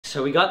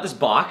So we got this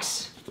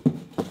box,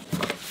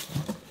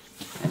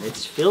 and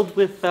it's filled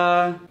with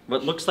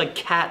what looks like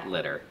cat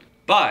litter,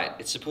 but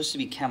it's supposed to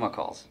be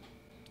chemicals.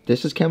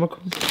 This is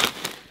chemicals?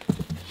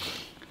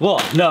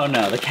 Well,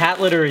 no, the cat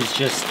litter is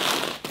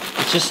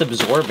it's just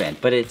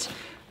absorbent, but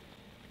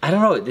I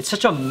don't know, it's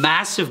such a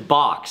massive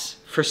box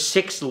for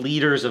 6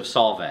 liters of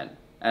solvent,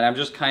 and I'm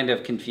just kind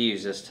of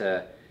confused as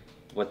to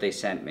what they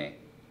sent me,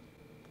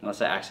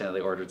 unless I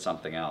accidentally ordered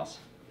something else.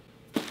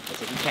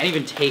 It's like you can't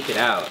even take it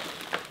out.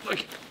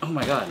 Look, oh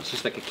my God, it's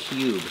just like a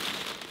cube.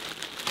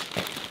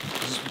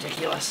 This is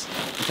ridiculous.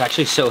 It's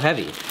actually so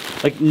heavy.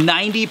 Like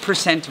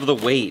 90% of the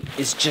weight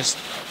is just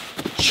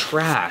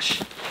trash.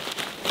 Oh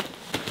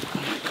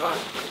my God.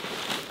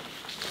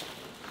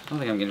 I don't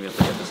think I'm gonna be able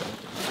to get this out.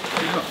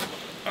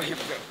 Oh, here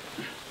we go.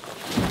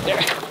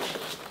 There.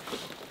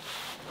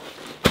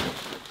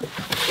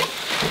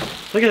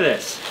 Look at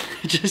this.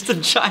 Just a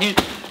giant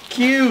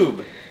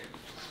cube.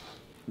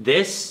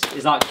 This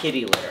is not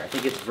kitty litter. I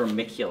think it's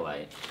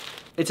vermiculite.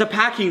 It's a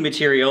packing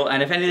material,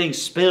 and if anything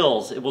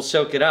spills, it will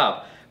soak it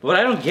up. But what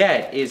I don't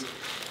get is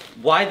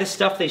why the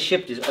stuff they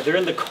shipped they're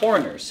in the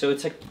corners, so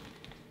it's like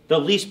the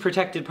least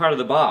protected part of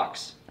the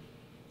box.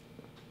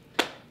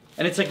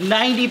 And it's like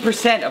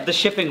 90% of the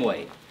shipping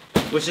weight,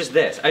 which is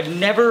this. I've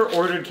never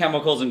ordered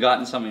chemicals and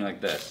gotten something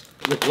like this.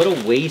 Look, what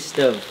a waste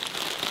of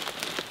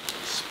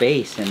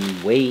space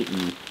and weight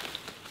and...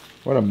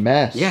 What a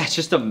mess. Yeah, it's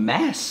just a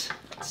mess.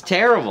 It's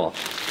terrible.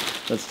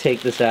 Let's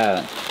take this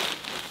out.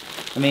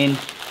 I mean,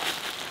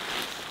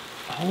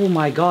 oh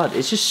my God,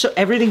 it's just so,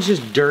 everything's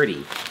just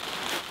dirty.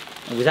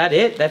 Was that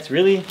it? That's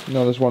really?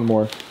 No, there's one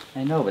more.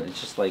 I know, but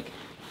it's just like,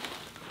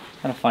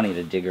 kind of funny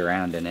to dig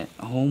around in it.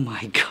 Oh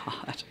my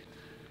God.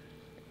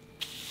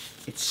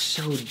 It's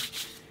so,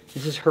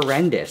 this is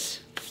horrendous.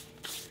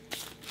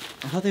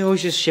 I thought they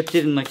always just shipped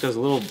it in like those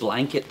little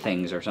blanket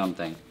things or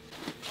something.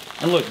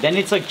 And look, then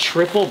it's like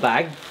triple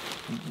bagged.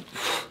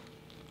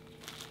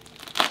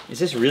 Is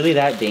this really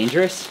that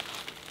dangerous?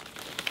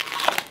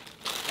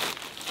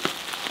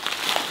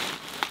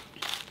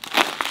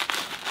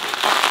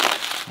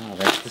 Oh,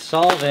 that's the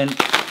solvent.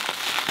 The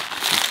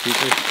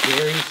super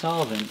scary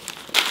solvent.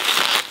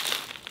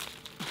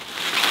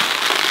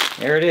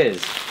 There it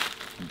is.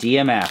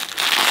 DMF.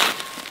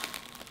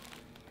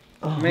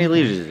 Oh, how many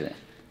liters is it?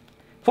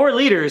 4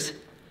 liters?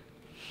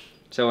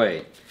 So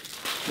wait,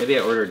 maybe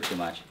I ordered too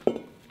much.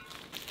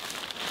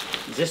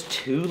 Is this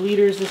 2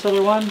 liters, this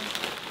other one?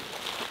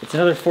 It's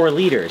another 4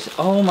 liters.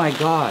 Oh my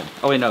God.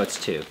 Oh wait, no, it's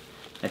 2,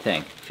 I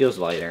think. Feels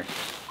lighter.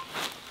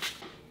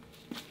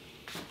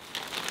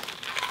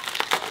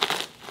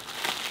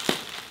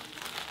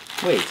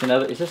 Wait, it's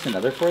another, is this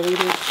another 4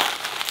 liters?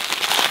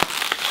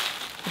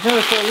 It's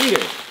another 4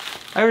 liters.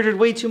 I ordered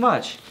way too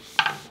much.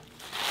 I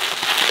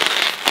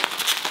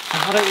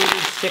thought I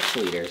ordered 6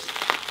 liters.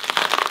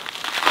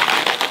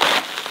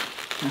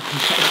 Oh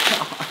my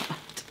God.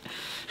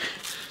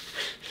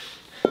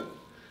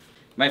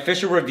 My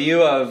official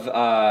review of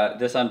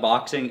this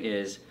unboxing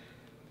is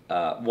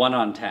 1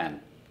 on 10.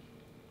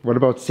 What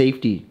about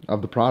safety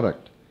of the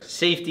product?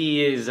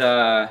 Safety is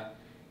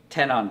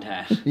 10 on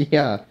 10.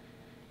 Yeah.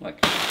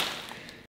 Look.